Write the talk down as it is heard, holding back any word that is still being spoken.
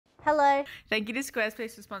Hello. Thank you to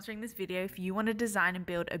Squarespace for sponsoring this video. If you want to design and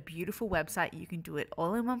build a beautiful website, you can do it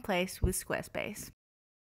all in one place with Squarespace.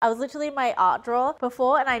 I was literally in my art drawer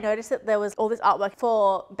before and I noticed that there was all this artwork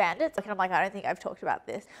for bandits. And I'm like, I don't think I've talked about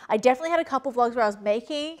this. I definitely had a couple vlogs where I was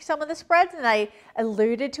making some of the spreads and I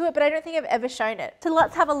alluded to it, but I don't think I've ever shown it. So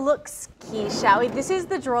let's have a look-ski, shall we? This is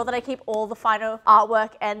the drawer that I keep all the final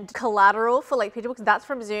artwork and collateral for like picture books. That's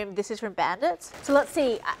from Zoom, this is from Bandits. So let's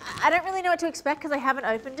see, I don't really know what to expect because I haven't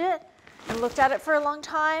opened it and looked at it for a long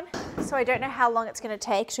time, so I don't know how long it's going to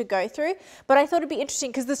take to go through, but I thought it'd be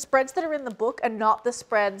interesting because the spreads that are in the book are not the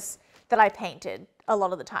spreads that I painted a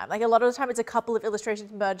lot of the time. Like a lot of the time it's a couple of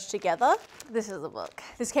illustrations merged together. This is the book.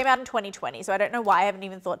 This came out in 2020, so I don't know why I haven't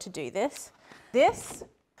even thought to do this.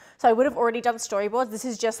 So I would have already done storyboards. This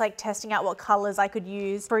is just like testing out what colors I could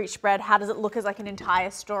use for each spread. How does it look as like an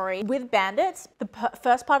entire story? With Bandits, the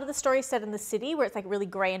first part of the story is set in the city where it's like really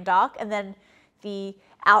gray and dark, and then the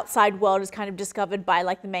outside world is kind of discovered by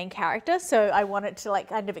like the main character. So I want it to like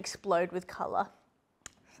kind of explode with color.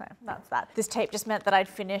 So that's that. This tape just meant that I'd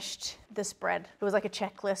finished the spread. It was like a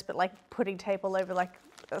checklist, but like putting tape all over like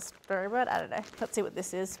a storyboard. I don't know. Let's see what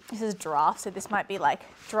this is. This is draft. So this might be like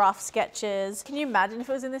draft sketches. Can you imagine if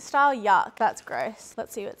it was in this style? Yuck, that's gross.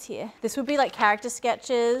 Let's see what's here. This would be like character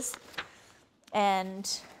sketches,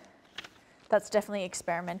 and that's definitely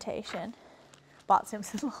experimentation. Bart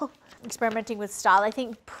Simpson. Experimenting with style. I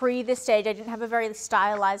think pre this stage I didn't have a very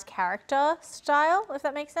stylized character style, if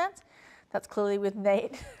that makes sense. That's clearly with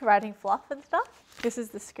Nate writing fluff and stuff. This is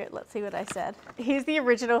the script. Let's see what I said. Here's the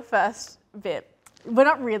original first bit. We're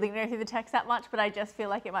not really going through the text that much, but I just feel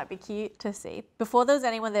like it might be cute to see. Before there was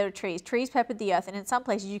anyone, there were trees. Trees peppered the earth, and in some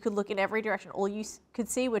places you could look in every direction. All you could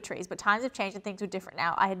see were trees, but times have changed and things were different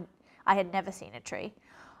now. I had never seen a tree.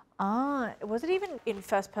 Was it even in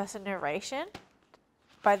first person narration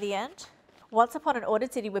by the end? Once upon an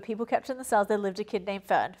ordered city where people kept to themselves, there lived a kid named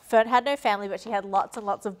Fern. Fern had no family, but she had lots and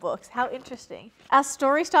lots of books. How interesting. Our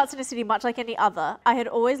story starts in a city much like any other. I had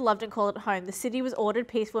always loved and called it home. The city was ordered,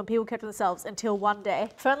 peaceful, and people kept to themselves until one day.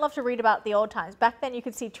 Fern loved to read about the old times. Back then, you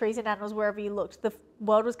could see trees and animals wherever you looked. The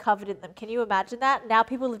world was covered in them. Can you imagine that? Now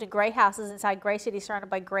people lived in grey houses inside grey cities surrounded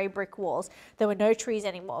by grey brick walls. There were no trees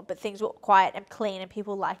anymore, but things were quiet and clean, and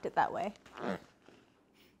people liked it that way.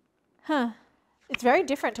 Huh. It's very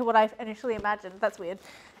different to what I initially imagined. That's weird.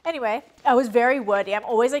 Anyway, I was very wordy. I'm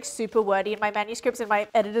always like super wordy in my manuscripts, and my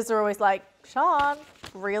editors are always like, Sha'an,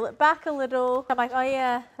 reel it back a little. I'm like, oh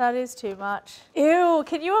yeah, that is too much. Ew,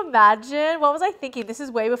 can you imagine? What was I thinking? This is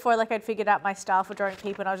way before like I'd figured out my style for drawing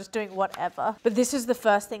people and I was just doing whatever. But this is the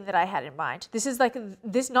first thing that I had in mind. This is like,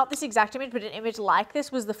 not this exact image, but an image like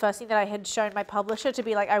this was the first thing that I had shown my publisher to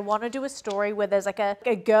be like, I want to do a story where there's like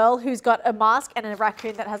a girl who's got a mask and a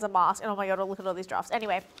raccoon that has a mask. And oh my God, look at all these drafts.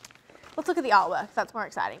 Anyway. Let's look at the artwork. That's more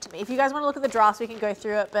exciting to me. If you guys want to look at the drafts, we can go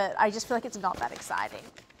through it, but I just feel like it's not that exciting.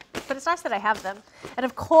 But it's nice that I have them. And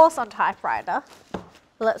of course on typewriter.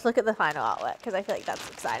 Let's look at the final artwork because I feel like that's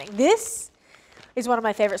exciting. This is one of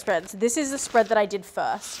my favorite spreads. This is the spread that I did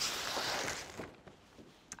first.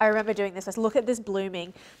 I remember doing this. Let's look at this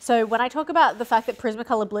blooming. So when I talk about the fact that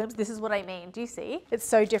Prismacolor blooms, this is what I mean. Do you see? It's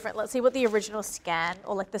so different. Let's see what the original scan,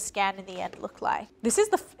 or like the scan in the end, looked like. This is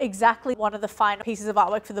exactly one of the final pieces of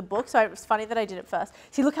artwork for the book, so it was funny that I did it first.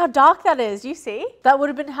 See, look how dark that is. You see? That would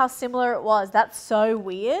have been how similar it was. That's so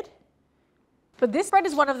weird. But this spread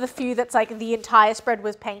is one of the few that's like the entire spread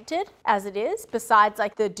was painted as it is, besides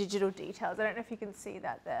like the digital details. I don't know if you can see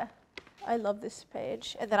that there. I love this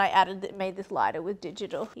page. And then I made this lighter with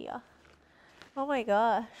digital here. Oh my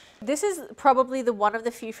gosh. This is probably one of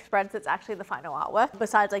the few spreads that's actually the final artwork,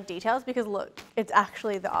 besides like details, because look, it's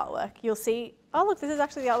actually the artwork. You'll see, oh look, this is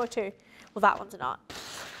actually the artwork too. Well, that one's not.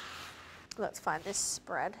 Let's find this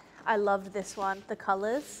spread. I loved this one, the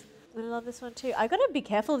colors. I love this one too. I gotta be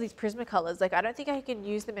careful of these Prismacolors. Like, I don't think I can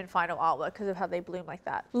use them in final artwork because of how they bloom like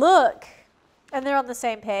that. Look, and they're on the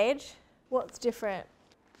same page. What's different?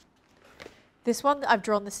 This one I've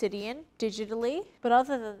drawn the city in digitally, but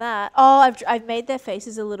other than that, oh, I've made their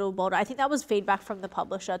faces a little bolder. I think that was feedback from the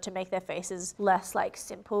publisher to make their faces less like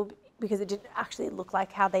simple because it didn't actually look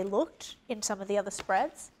like how they looked in some of the other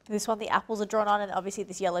spreads. This one, the apples are drawn on and obviously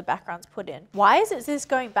this yellow background's put in. Why is this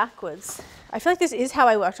going backwards? I feel like this is how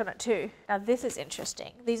I worked on it too. Now this is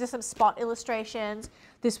interesting. These are some spot illustrations.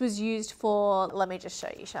 This was used for, let me just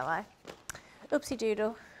show you, shall I? Oopsie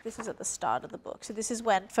doodle. This is at the start of the book. So this is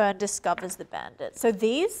when Fern discovers the bandit. So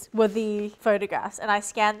these were the photographs and I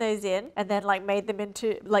scanned those in and then like made them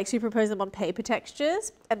into, like superposed them on paper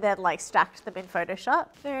textures and then like stacked them in Photoshop.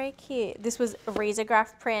 Very cute. This was a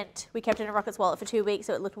risograph print. We kept it in Rocket's wallet for 2 weeks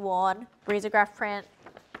so it looked worn. Risograph print.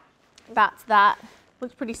 That's that.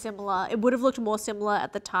 Looks pretty similar. It would have looked more similar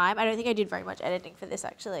at the time. I don't think I did very much editing for this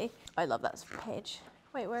actually. I love that page.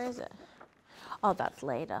 Wait, where is it? Oh, that's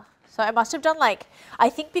later. So I must have done like, I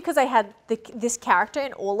think because I had this character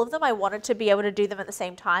in all of them, I wanted to be able to do them at the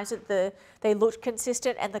same time so that they looked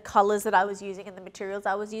consistent and the colors that I was using and the materials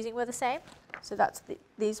I was using were the same. So that's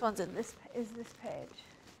these ones in this page.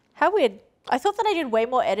 How weird. I thought that I did way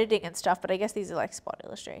more editing and stuff, but I guess these are like spot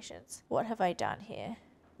illustrations. What have I done here?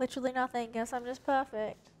 Literally nothing. Guess I'm just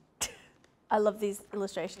perfect. I love these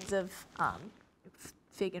illustrations of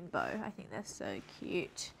Fig and Bo. I think they're so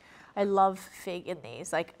cute. I love Fig in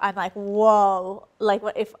these. Like, I'm like, whoa. Like,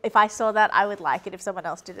 what if I saw that, I would like it if someone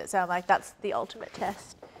else did it. So I'm like, that's the ultimate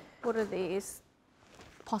test. What are these?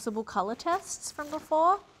 Possible color tests from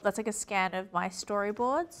before. That's like a scan of my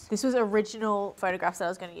storyboards. This was original photographs that I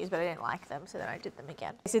was going to use, but I didn't like them, so then I did them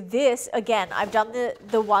again. So this, again, I've done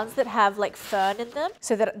the ones that have like fern in them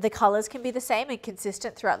so that the colors can be the same and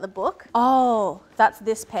consistent throughout the book. Oh, that's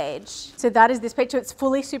this page. So that is this page. So it's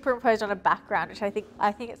fully superimposed on a background, which I think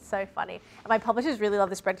it's so funny. And my publishers really love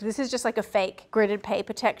this spread because this is just like a fake gridded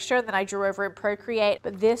paper texture, and then I drew over in Procreate.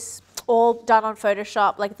 But this, all done on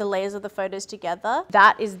Photoshop, like the layers of the photos together.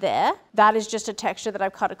 That is there. That is just a texture that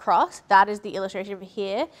I've cut across. That is the illustration over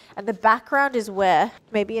here. And the background is where,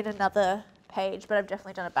 maybe in another page, but I've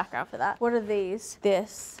definitely done a background for that. What are these?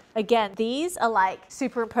 This. Again, these are like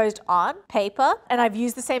superimposed on paper, and I've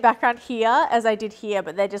used the same background here as I did here,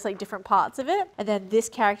 but they're just like different parts of it. And then this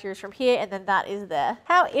character is from here, and then that is there.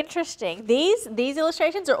 How interesting. These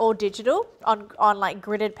illustrations are all digital on like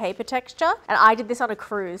gridded paper texture, and I did this on a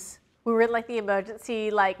cruise. We were in like the emergency,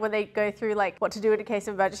 like when they go through like what to do in a case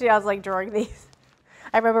of emergency, I was like drawing these.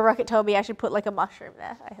 I remember Rocket told me I should put like a mushroom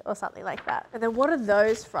there or something like that. And then what are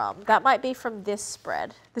those from? That might be from this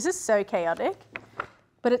spread. This is so chaotic,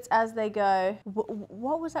 but it's as they go.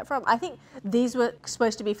 What was that from? I think these were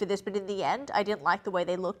supposed to be for this, but in the end, I didn't like the way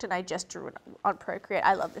they looked and I just drew it on Procreate.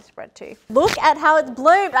 I love this spread too. Look at how it's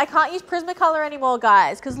bloomed. I can't use Prismacolor anymore,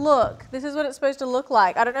 guys, because look, this is what it's supposed to look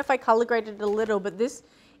like. I don't know if I color graded it a little, but this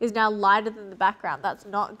is now lighter than the background. That's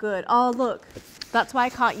not good. Oh, look. That's why I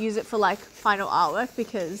can't use it for like final artwork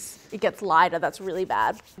because it gets lighter. That's really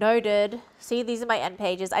bad. Noted. See, these are my end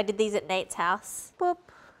pages. I did these at Nate's house. Boop,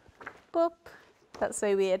 boop. That's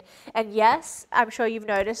so weird. And yes, I'm sure you've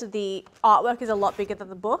noticed the artwork is a lot bigger than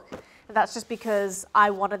the book. And that's just because I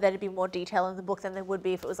wanted there to be more detail in the book than there would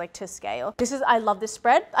be if it was like to scale. I love this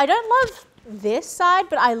spread. I don't love this side,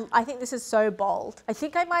 but I think this is so bold. I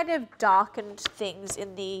think I might have darkened things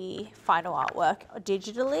in the final artwork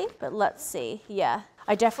digitally, but let's see. Yeah,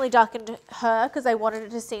 I definitely darkened her because I wanted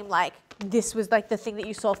it to seem like this was like the thing that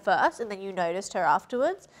you saw first and then you noticed her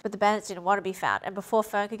afterwards. But the bandits didn't want to be found. And before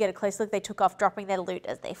Fern could get a close look, they took off, dropping their loot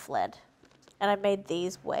as they fled. And I made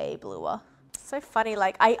these way bluer. So funny,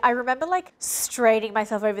 like I remember like straining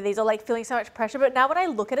myself over these or like feeling so much pressure, but now when I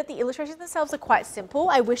look at it, the illustrations themselves are quite simple.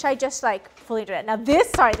 I wish I just like fully enjoyed it. Now this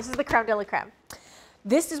is the creme de la creme.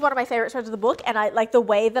 This is one of my favorite spreads of the book, and I like the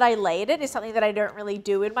way that I laid it is something that I don't really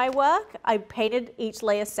do in my work. I painted each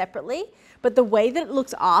layer separately, but the way that it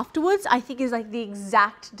looks afterwards, I think is like the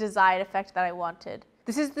exact desired effect that I wanted.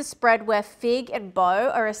 This is the spread where Fig and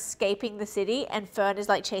Bo are escaping the city and Fern is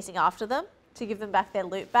like chasing after them to give them back their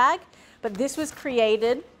loot bag. But this was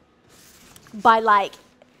created by like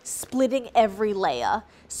splitting every layer,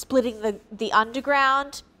 splitting the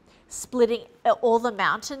underground, splitting all the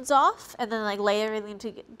mountains off, and then like layering them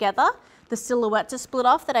together. The silhouettes are split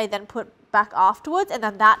off that I then put back afterwards, and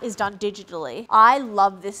then that is done digitally. I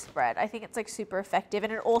love this spread. I think it's like super effective,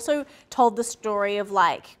 and it also told the story of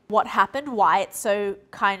like what happened, why it's so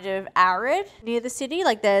kind of arid near the city.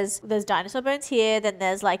 Like there's dinosaur bones here, then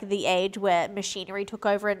there's like the age where machinery took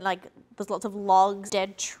over and like there's lots of logs,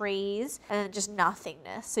 dead trees, and then just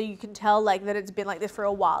nothingness. So you can tell like that it's been like this for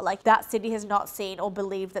a while. Like that city has not seen or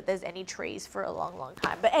believed that there's any trees for a long, long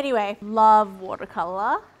time. But anyway, love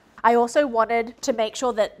watercolor. I also wanted to make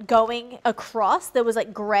sure that going across there was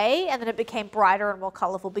like gray and then it became brighter and more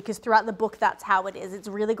colorful, because throughout the book that's how it is. It's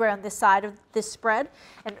really gray on this side of this spread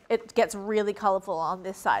and it gets really colorful on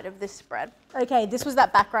this side of this spread. Okay, this was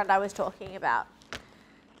that background I was talking about.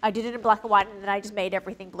 I did it in black and white and then I just made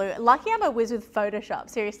everything blue. Lucky I'm a whiz with Photoshop,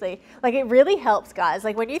 seriously. Like it really helps, guys.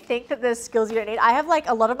 Like when you think that there's skills you don't need, I have like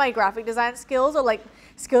a lot of my graphic design skills or like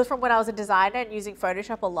skills from when I was a designer and using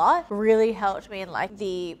Photoshop a lot really helped me in like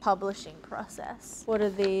the publishing process. What are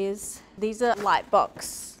these? These are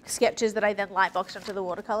lightbox sketches that I then lightboxed onto the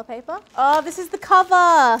watercolor paper. Oh, this is the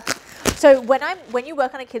cover. So when you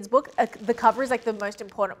work on a kid's book, the cover is like the most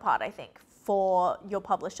important part, I think, for your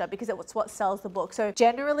publisher because it's what sells the book. So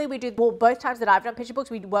generally we do, well, both times that I've done picture books,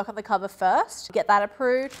 we work on the cover first, get that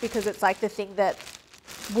approved because it's like the thing that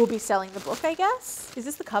will be selling the book, I guess. Is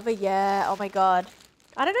this the cover? Yeah. Oh my God.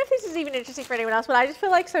 I don't know if this is even interesting for anyone else, but I just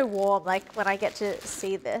feel like so warm, like when I get to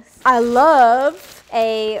see this. I love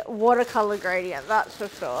a watercolor gradient, that's for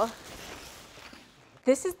sure.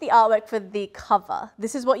 This is the artwork for the cover.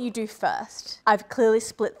 This is what you do first. I've clearly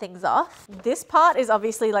split things off. This part is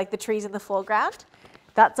obviously like the trees in the foreground.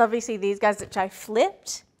 That's obviously these guys which I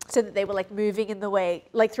flipped so that they were like moving in the way,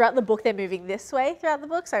 like throughout the book, they're moving this way throughout the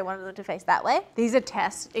book. So I wanted them to face that way. These are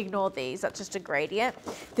tests, ignore these. That's just a gradient.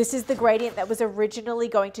 This is the gradient that was originally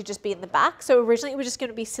going to just be in the back. So originally it was just going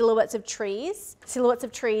to be silhouettes of trees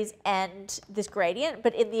and this gradient.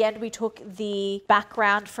 But in the end, we took the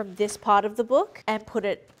background from this part of the book and put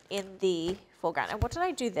it in the foreground. And what did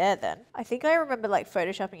I do there then? I think I remember like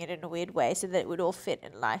photoshopping it in a weird way so that it would all fit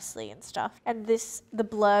in nicely and stuff. And this, the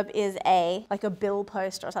blurb is like a bill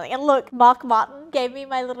poster or something. And look, Mark Martin gave me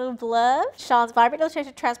my little blurb. Sha'an's vibrant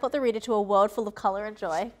illustration transport the reader to a world full of color and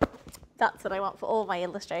joy. That's what I want for all my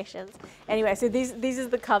illustrations. Anyway, so these are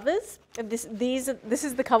the covers, and this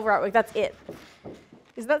is the cover artwork. That's it.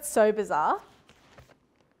 Isn't that so bizarre?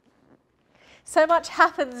 So much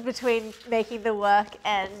happens between making the work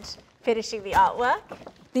and finishing the artwork.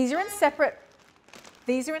 These are in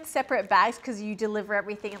separate bags because you deliver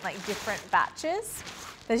everything in like different batches.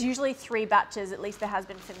 There's usually 3 batches, at least there has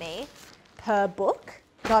been for me, per book,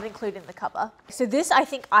 not including the cover. So this, I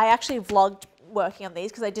think I actually vlogged working on these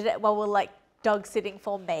because I did it while we're like dog sitting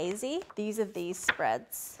for Maisie. These are these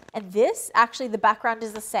spreads. And this, actually the background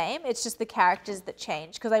is the same. It's just the characters that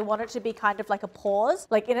change because I want it to be kind of like a pause.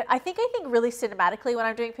 Like in it, I think really cinematically when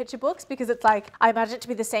I'm doing picture books because it's like, I imagine it to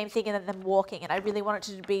be the same thing and then them walking. And I really want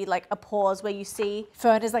it to be like a pause where you see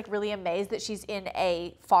Fern is like really amazed that she's in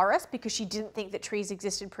a forest because she didn't think that trees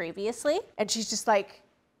existed previously. And she's just like,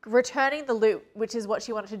 returning the loot, which is what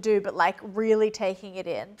she wanted to do, but like really taking it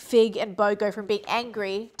in. Fig and Bo go from being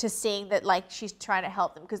angry to seeing that like she's trying to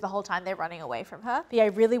help them because the whole time they're running away from her. But yeah, I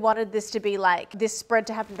really wanted this to be like, this spread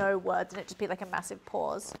to have no words and it just be like a massive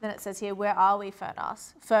pause. Then it says here, where are we, Fern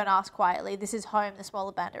asked. Fern asked quietly, this is home, the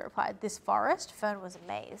smaller bandit replied. This forest? Fern was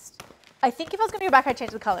amazed. I think if I was gonna go back, I'd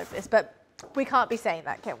change the color of this, but we can't be saying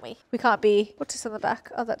that, can we? We can't be, what's this on the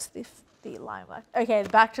back? Oh, that's the line work. Okay,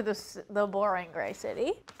 back to the boring grey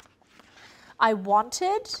city. I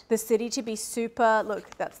wanted the city to be super, look,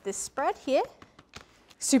 that's this spread here.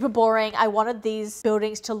 Super boring. I wanted these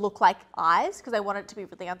buildings to look like eyes because I wanted it to be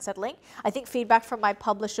really unsettling. I think feedback from my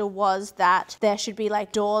publisher was that there should be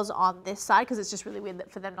like doors on this side because it's just really weird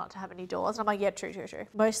for them not to have any doors. And I'm like, yeah, true.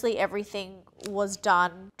 Mostly everything was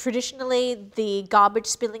done. Traditionally, the garbage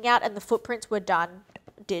spilling out and the footprints were done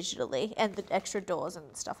digitally and the extra doors and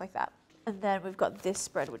stuff like that. And then we've got this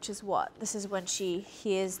spread, which is what? This is when she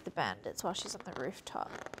hears the bandits while she's on the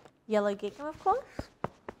rooftop. Yellow gingham, of course.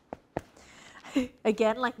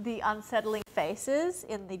 Again, like the unsettling faces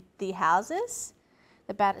in the houses.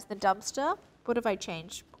 The bandits in the dumpster. What have I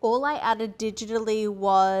changed? All I added digitally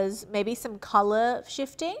was maybe some color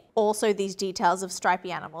shifting. Also these details of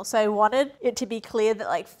stripy animals. So I wanted it to be clear that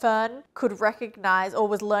like Fern could recognize or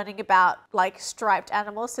was learning about like striped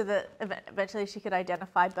animals so that eventually she could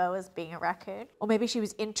identify Bo as being a raccoon. Or maybe she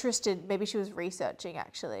was interested, maybe she was researching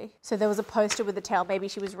actually. So there was a poster with a tail, maybe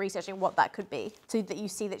she was researching what that could be. So that you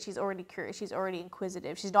see that she's already curious, she's already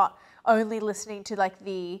inquisitive. She's not only listening to like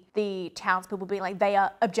the townspeople being like, they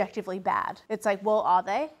are objectively bad. It's like, well, are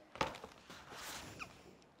they?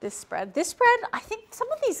 This spread, I think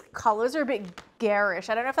some of these colors are a bit garish.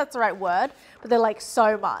 I don't know if that's the right word, but they're like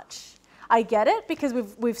so much. I get it because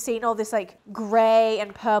we've seen all this like gray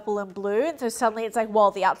and purple and blue. And so suddenly it's like, well,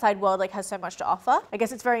 the outside world like has so much to offer. I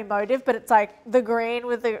guess it's very emotive, but it's like the green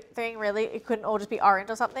with the thing really, it couldn't all just be orange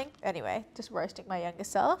or something. Anyway, just roasting my younger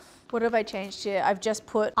self. What have I changed here? I've just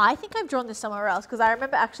put, I think I've drawn this somewhere else because I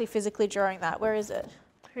remember actually physically drawing that. Where is it?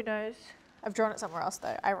 Who knows? I've drawn it somewhere else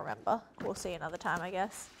though, I remember. We'll see another time, I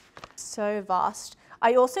guess. So vast.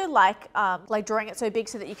 I also like drawing it so big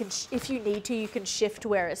so that you can, if you need to, you can shift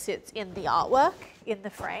where it sits in the artwork, in the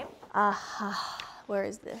frame. Where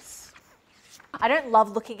is this? I don't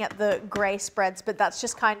love looking at the grey spreads, but that's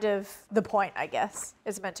just kind of the point, I guess.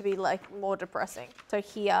 It's meant to be like more depressing. So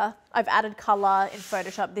here, I've added color in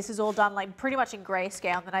Photoshop. This is all done like pretty much in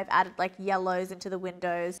grayscale, and then I've added like yellows into the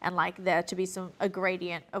windows and like there to be a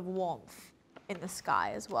gradient of warmth in the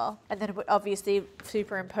sky as well. And then obviously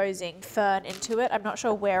superimposing Fern into it. I'm not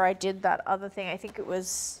sure where I did that other thing. I think it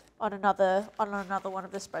was on another one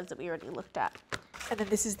of the spreads that we already looked at. And then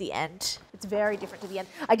this is the end. It's very different to the end.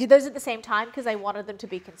 I did those at the same time because I wanted them to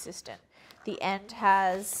be consistent. The end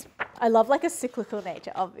has, I love like a cyclical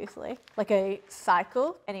nature, obviously, like a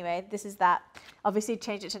cycle. Anyway, this is that. Obviously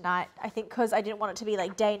change it to night. I think because I didn't want it to be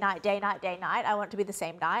like day, night, day, night, day, night. I want it to be the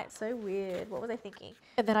same night. So weird. What was I thinking?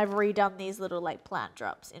 And then I've redone these little like plant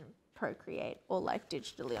drops in Procreate or like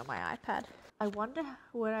digitally on my iPad. I wonder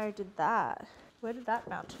where I did that. Where did that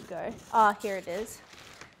mountain go? Ah, here it is.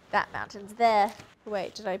 That mountain's there.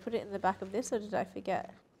 Wait, did I put it in the back of this or did I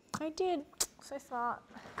forget? I did. So smart.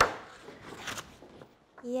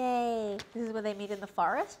 Yay. This is where they meet in the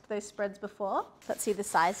forest, those spreads before. Let's see the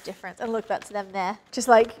size difference. And look, that's them there. Just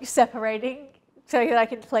like separating so that I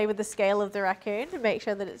can play with the scale of the raccoon and make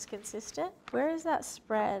sure that it's consistent. Where is that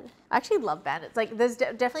spread? I actually love bandits. Like there's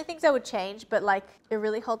definitely things I would change, but like it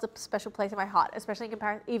really holds a special place in my heart, especially in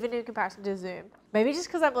comparison, even in comparison to Zoom. Maybe just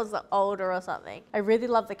because I was older or something. I really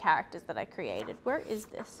love the characters that I created. Where is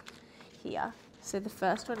this? Here. So the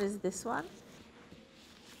first one is this one.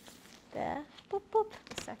 There. Boop, boop.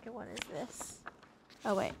 The second one is this.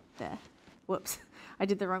 Oh wait, there. Whoops. I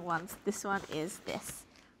did the wrong ones. This one is this.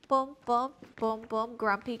 Boom, boom, boom, boom,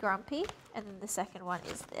 grumpy, grumpy. And then the second one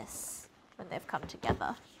is this, when they've come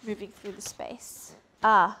together, moving through the space.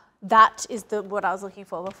 Ah, that is what I was looking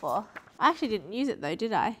for before. I actually didn't use it though,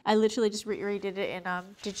 did I? I literally just redid it in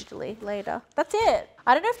digitally later. That's it.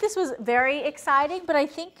 I don't know if this was very exciting, but I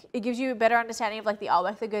think it gives you a better understanding of like the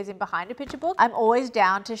artwork that goes in behind a picture book. I'm always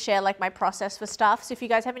down to share like my process for stuff. So if you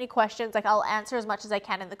guys have any questions, like I'll answer as much as I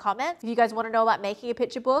can in the comments. If you guys want to know about making a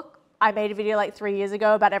picture book, I made a video like 3 years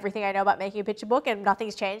ago about everything I know about making a picture book and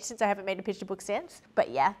nothing's changed since I haven't made a picture book since. But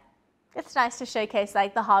yeah. It's nice to showcase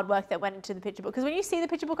like the hard work that went into the picture book. Because when you see the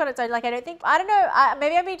picture book on its own, like I don't know,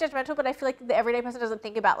 maybe I'm being judgmental, but I feel like the everyday person doesn't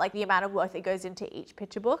think about like the amount of work that goes into each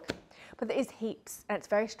picture book. But there is heaps and it's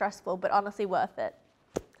very stressful, but honestly worth it.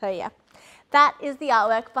 So yeah, that is the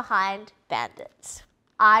artwork behind Bandits.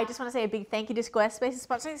 I just want to say a big thank you to Squarespace for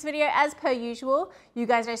sponsoring this video as per usual. You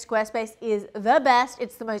guys know Squarespace is the best.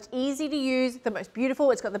 It's the most easy to use, the most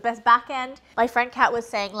beautiful. It's got the best back end. My friend Kat was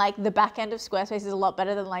saying like the back end of Squarespace is a lot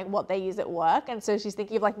better than like what they use at work. And so she's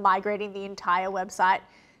thinking of like migrating the entire website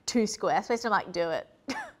to Squarespace. And I'm like, do it.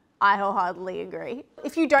 I wholeheartedly agree.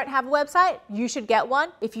 If you don't have a website, you should get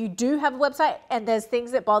one. If you do have a website and there's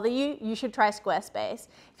things that bother you, you should try Squarespace.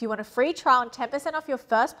 If you want a free trial and 10% off your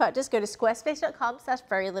first purchase, go to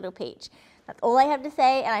squarespace.com/furrylittlepeach. That's all I have to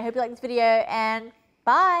say, and I hope you like this video, and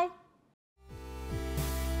bye.